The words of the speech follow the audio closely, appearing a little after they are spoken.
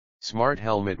Smart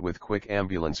helmet with quick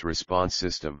ambulance response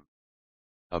system.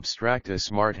 Abstract: a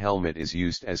smart helmet is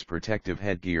used as protective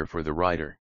headgear for the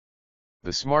rider.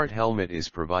 The smart helmet is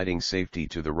providing safety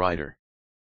to the rider.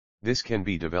 This can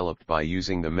be developed by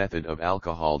using the method of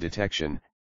alcohol detection,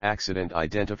 accident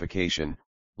identification,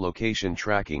 location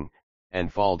tracking,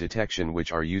 and fall detection,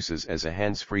 which are uses as a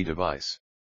hands-free device.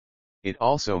 It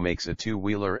also makes a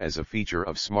two-wheeler as a feature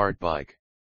of smart bike.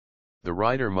 The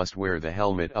rider must wear the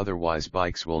helmet, otherwise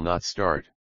bikes will not start.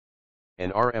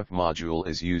 An RF module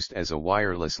is used as a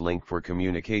wireless link for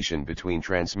communication between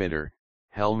transmitter,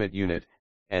 helmet unit,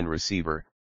 and receiver,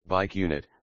 bike unit.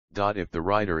 If the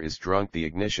rider is drunk, the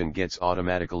ignition gets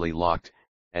automatically locked,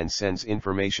 and sends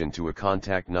information to a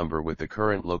contact number with the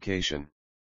current location.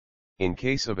 In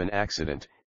case of an accident,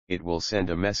 it will send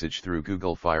a message through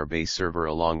Google Firebase server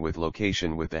along with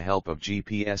location with the help of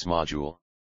GPS module.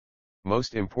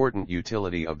 Most important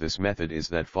utility of this method is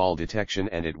that fall detection,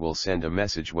 and it will send a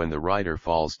message when the rider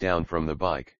falls down from the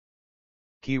bike.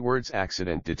 Keywords: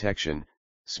 accident detection,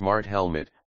 smart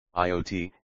helmet,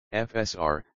 IoT,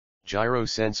 FSR, gyro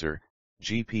sensor,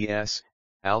 GPS,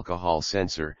 alcohol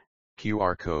sensor,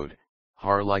 QR code,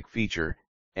 HAR-like feature,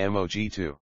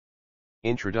 MOG2.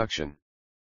 Introduction.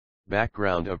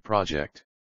 Background of project.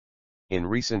 In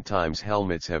recent times,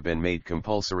 helmets have been made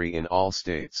compulsory in all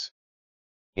states.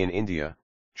 In India,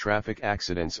 traffic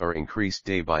accidents are increased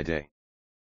day by day.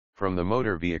 From the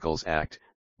Motor Vehicles Act,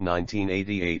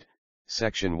 1988,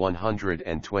 Section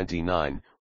 129,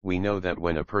 we know that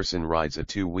when a person rides a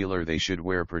two-wheeler they should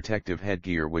wear protective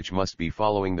headgear, which must be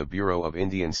following the Bureau of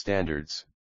Indian Standards.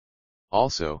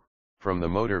 Also, from the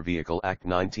Motor Vehicle Act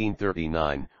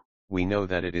 1939, we know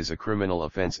that it is a criminal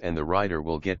offense and the rider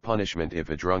will get punishment if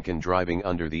a drunken driving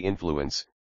under the influence,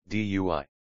 DUI.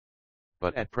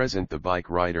 But at present the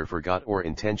bike rider forgot or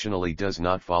intentionally does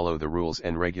not follow the rules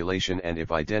and regulation, and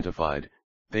if identified,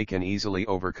 they can easily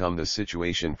overcome the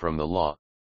situation from the law.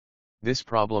 This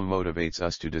problem motivates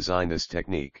us to design this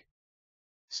technique.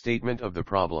 Statement of the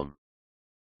problem.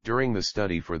 During the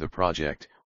study for the project,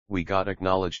 we got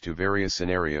acknowledged to various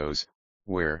scenarios,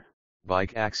 where,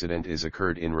 bike accident is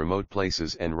occurred in remote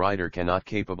places and rider cannot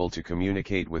capable to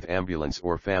communicate with ambulance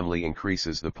or family,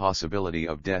 increases the possibility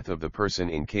of death of the person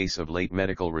in case of late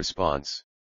medical response.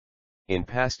 In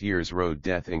past years road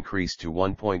death increased to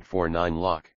 1.49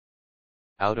 lakh.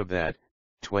 Out of that,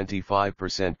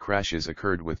 25% crashes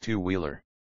occurred with two-wheeler.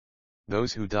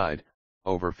 Those who died,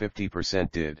 over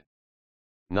 50% did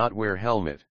not wear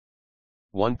helmet.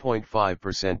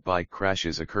 1.5% bike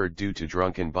crashes occurred due to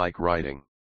drunken bike riding.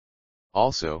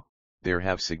 Also, there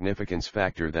have significance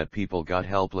factor that people got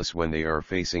helpless when they are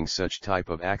facing such type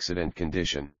of accident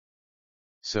condition.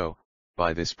 So,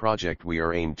 by this project we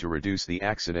are aimed to reduce the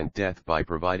accident death by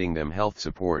providing them health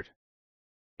support.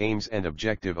 Aims and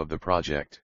objective of the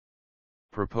project.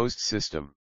 Proposed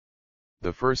system.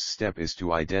 The first step is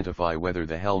to identify whether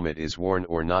the helmet is worn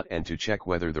or not and to check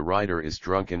whether the rider is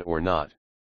drunken or not.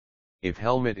 If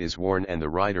helmet is worn and the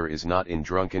rider is not in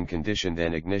drunken condition,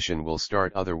 then ignition will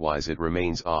start, otherwise it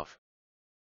remains off.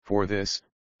 For this,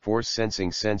 force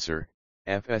sensing sensor,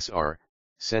 FSR,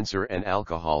 sensor and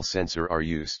alcohol sensor are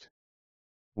used.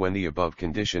 When the above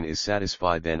condition is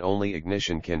satisfied, then only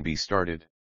ignition can be started.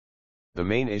 The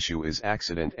main issue is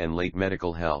accident and late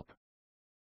medical help.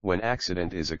 When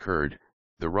accident is occurred,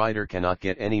 the rider cannot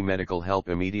get any medical help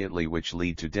immediately, which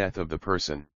lead to death of the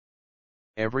person.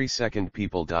 Every second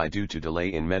people die due to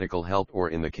delay in medical help,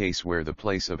 or in the case where the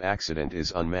place of accident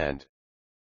is unmanned.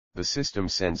 The system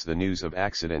sends the news of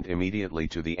accident immediately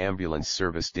to the ambulance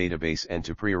service database and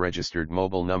to pre-registered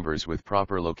mobile numbers with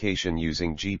proper location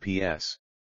using GPS.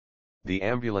 The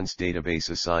ambulance database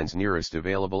assigns nearest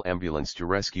available ambulance to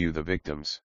rescue the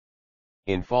victims.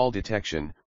 In fall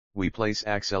detection, we place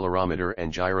accelerometer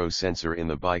and gyro sensor in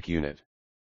the bike unit.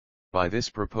 By this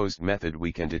proposed method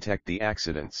we can detect the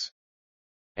accidents.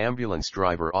 Ambulance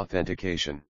driver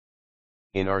authentication.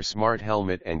 In our smart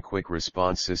helmet and quick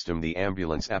response system, the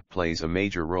ambulance app plays a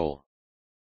major role.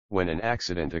 When an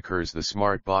accident occurs, the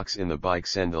smart box in the bike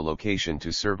send the location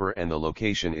to server and the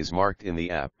location is marked in the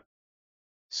app.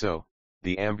 So,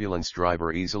 the ambulance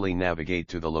driver easily navigate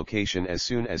to the location as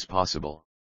soon as possible.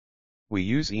 We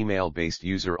use email-based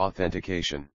user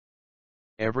authentication.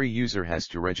 Every user has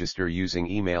to register using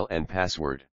email and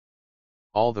password.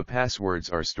 All the passwords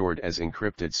are stored as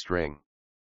encrypted string.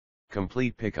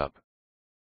 Complete pickup.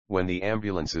 When the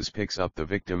ambulances picks up the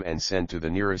victim and sent to the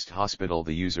nearest hospital,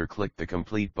 the user click the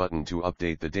complete button to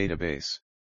update the database.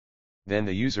 Then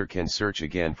the user can search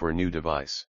again for new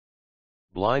device.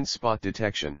 Blind spot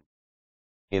detection.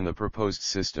 In the proposed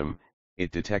system,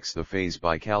 it detects the phase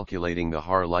by calculating the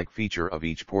HAR-like feature of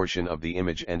each portion of the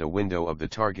image and a window of the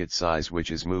target size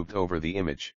which is moved over the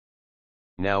image.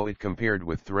 Now it compared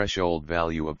with threshold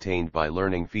value obtained by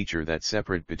learning feature that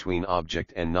separate between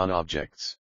object and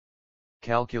non-objects.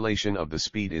 Calculation of the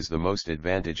speed is the most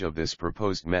advantage of this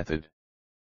proposed method.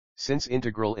 Since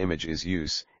integral image is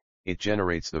use, it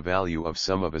generates the value of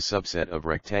sum of a subset of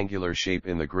rectangular shape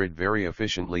in the grid very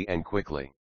efficiently and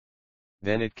quickly.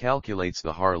 Then it calculates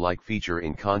the HAR-like feature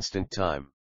in constant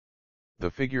time. The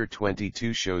figure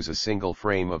 22 shows a single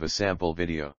frame of a sample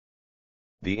video.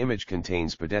 The image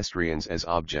contains pedestrians as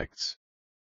objects.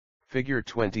 Figure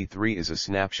 23 is a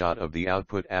snapshot of the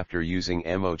output after using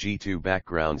MOG2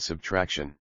 background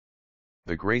subtraction.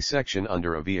 The gray section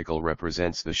under a vehicle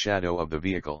represents the shadow of the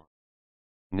vehicle.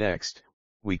 Next,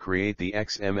 we create the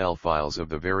XML files of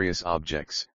the various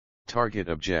objects, target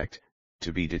object,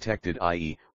 to be detected,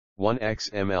 i.e., one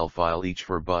XML file each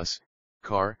for bus,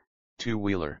 car,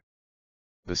 two-wheeler.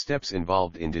 The steps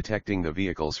involved in detecting the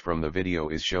vehicles from the video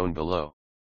is shown below.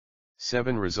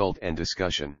 7. Result and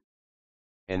discussion.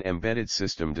 An embedded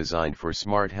system designed for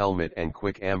smart helmet and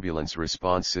quick ambulance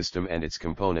response system and its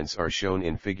components are shown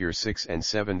in figure 6 and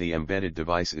 7. The embedded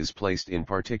device is placed in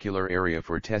particular area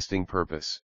for testing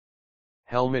purpose.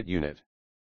 Helmet unit.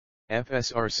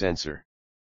 FSR sensor.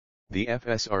 The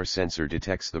FSR sensor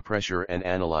detects the pressure and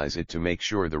analyzes it to make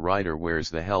sure the rider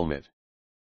wears the helmet.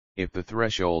 If the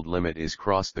threshold limit is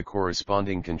crossed, the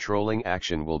corresponding controlling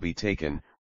action will be taken,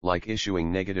 like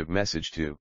issuing negative message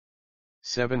to.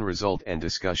 7. Result and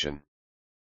discussion.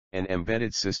 An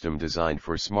embedded system designed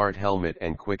for smart helmet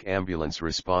and quick ambulance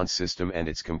response system and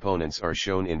its components are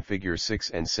shown in figure 6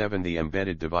 and 7. The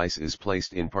embedded device is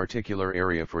placed in particular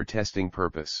area for testing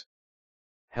purpose.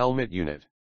 Helmet unit.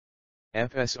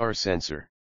 FSR sensor.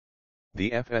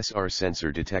 The FSR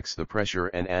sensor detects the pressure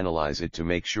and analyzes it to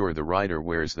make sure the rider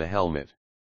wears the helmet.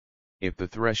 If the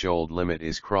threshold limit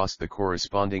is crossed, the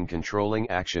corresponding controlling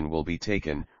action will be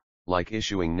taken, like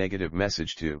issuing negative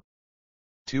message to.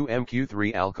 2.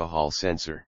 MQ3 alcohol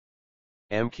sensor.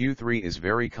 MQ3 is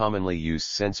very commonly used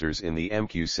sensors in the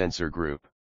MQ sensor group.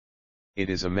 It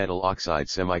is a metal oxide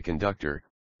semiconductor,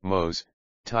 MOS,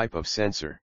 type of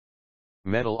sensor.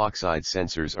 Metal oxide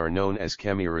sensors are known as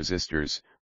chemiresistors,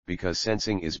 because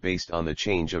sensing is based on the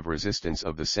change of resistance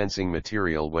of the sensing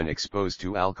material when exposed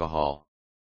to alcohol.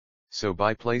 So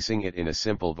by placing it in a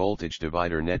simple voltage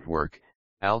divider network,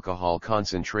 alcohol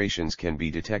concentrations can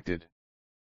be detected.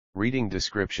 Reading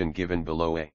description given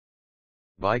below. A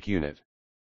bike unit.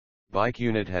 Bike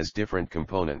unit has different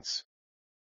components.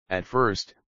 At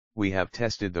first, we have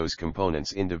tested those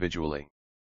components individually.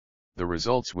 The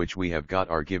results which we have got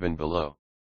are given below.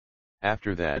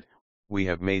 After that, we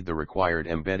have made the required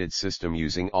embedded system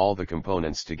using all the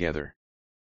components together.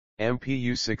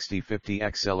 MPU 6050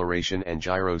 acceleration and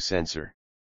gyro sensor.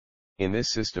 In this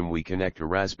system we connect a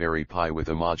Raspberry Pi with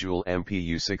a module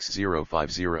MPU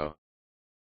 6050.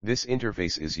 This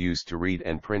interface is used to read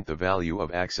and print the value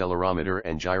of accelerometer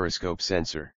and gyroscope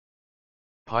sensor.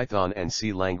 Python and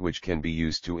C language can be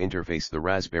used to interface the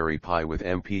Raspberry Pi with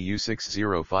MPU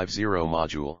 6050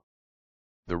 module.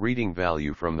 The reading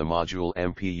value from the module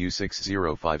MPU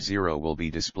 6050 will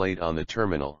be displayed on the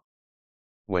terminal.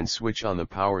 When switch on the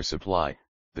power supply,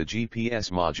 the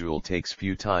GPS module takes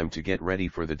few time to get ready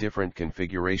for the different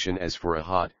configuration as for a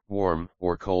hot, warm,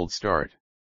 or cold start.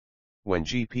 When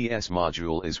GPS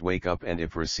module is wake up and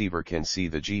if receiver can see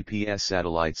the GPS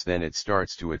satellites, then it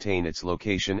starts to attain its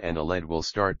location and a LED will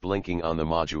start blinking on the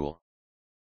module.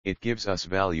 It gives us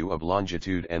value of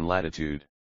longitude and latitude.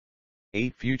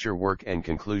 8. Future work and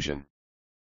conclusion.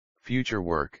 Future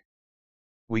work.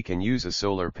 We can use a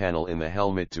solar panel in the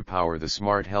helmet to power the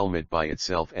smart helmet by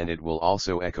itself and it will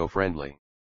also eco-friendly.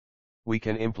 We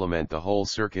can implement the whole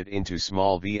circuit into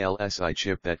small VLSI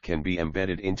chip that can be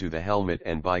embedded into the helmet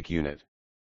and bike unit.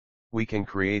 We can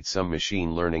create some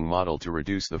machine learning model to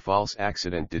reduce the false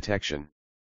accident detection.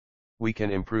 We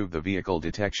can improve the vehicle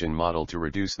detection model to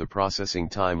reduce the processing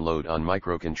time load on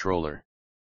microcontroller.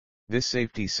 This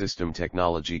safety system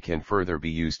technology can further be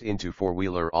used into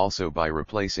four-wheeler also by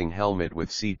replacing helmet with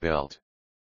seat belt.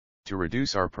 To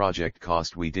reduce our project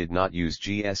cost we did not use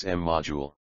GSM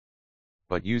module.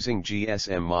 But using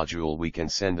GSM module we can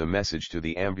send a message to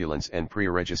the ambulance and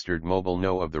pre-registered mobile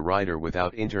know of the rider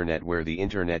without internet where the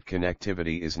internet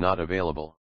connectivity is not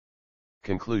available.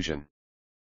 Conclusion.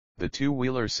 The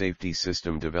two-wheeler safety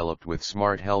system developed with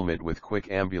smart helmet with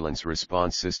quick ambulance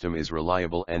response system is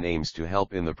reliable and aims to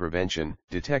help in the prevention,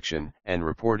 detection, and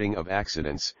reporting of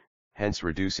accidents, hence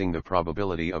reducing the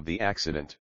probability of the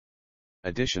accident.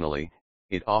 Additionally,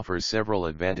 It offers several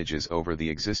advantages over the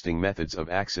existing methods of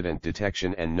accident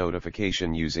detection and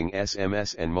notification using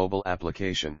SMS and mobile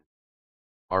application.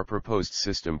 Our proposed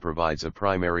system provides a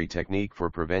primary technique for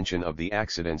prevention of the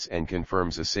accidents and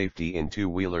confirms a safety in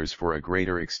two-wheelers for a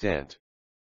greater extent.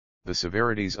 The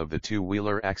severities of the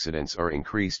two-wheeler accidents are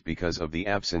increased because of the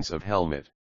absence of helmet.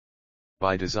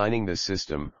 By designing this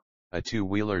system, a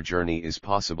two-wheeler journey is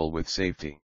possible with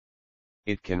safety.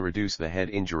 It can reduce the head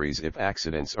injuries if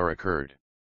accidents are occurred.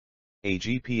 A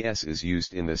GPS is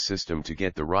used in this system to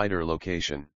get the rider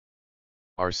location.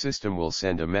 Our system will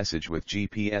send a message with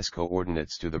GPS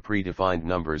coordinates to the predefined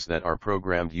numbers that are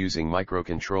programmed using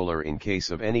microcontroller in case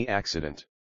of any accident.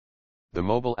 The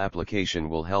mobile application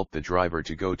will help the driver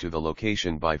to go to the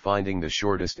location by finding the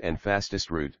shortest and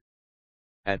fastest route.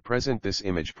 At present, this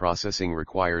image processing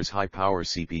requires high-power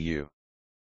CPU.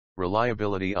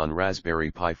 Reliability on Raspberry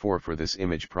Pi 4 for this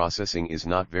image processing is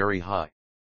not very high.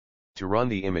 To run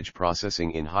the image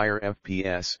processing in higher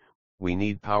FPS, we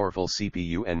need powerful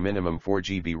CPU and minimum 4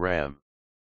 GB RAM.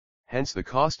 Hence the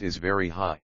cost is very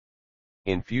high.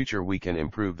 In future we can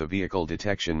improve the vehicle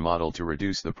detection model to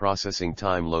reduce the processing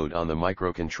time load on the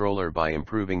microcontroller by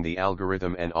improving the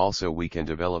algorithm, and also we can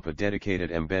develop a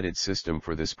dedicated embedded system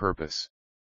for this purpose.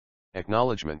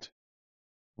 Acknowledgement.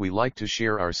 We like to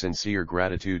share our sincere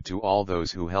gratitude to all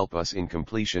those who help us in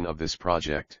completion of this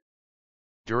project.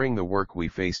 During the work we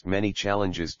faced many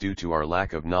challenges due to our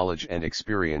lack of knowledge and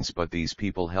experience, but these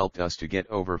people helped us to get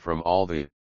over from all the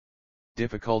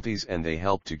difficulties, and they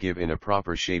helped to give in a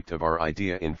proper shape of our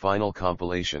idea in final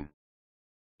compilation.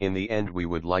 In the end, we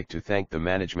would like to thank the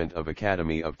management of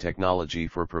Academy of Technology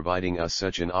for providing us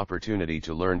such an opportunity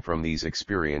to learn from these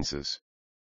experiences.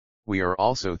 We are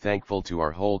also thankful to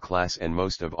our whole class and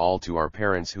most of all to our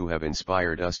parents who have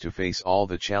inspired us to face all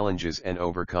the challenges and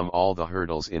overcome all the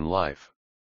hurdles in life.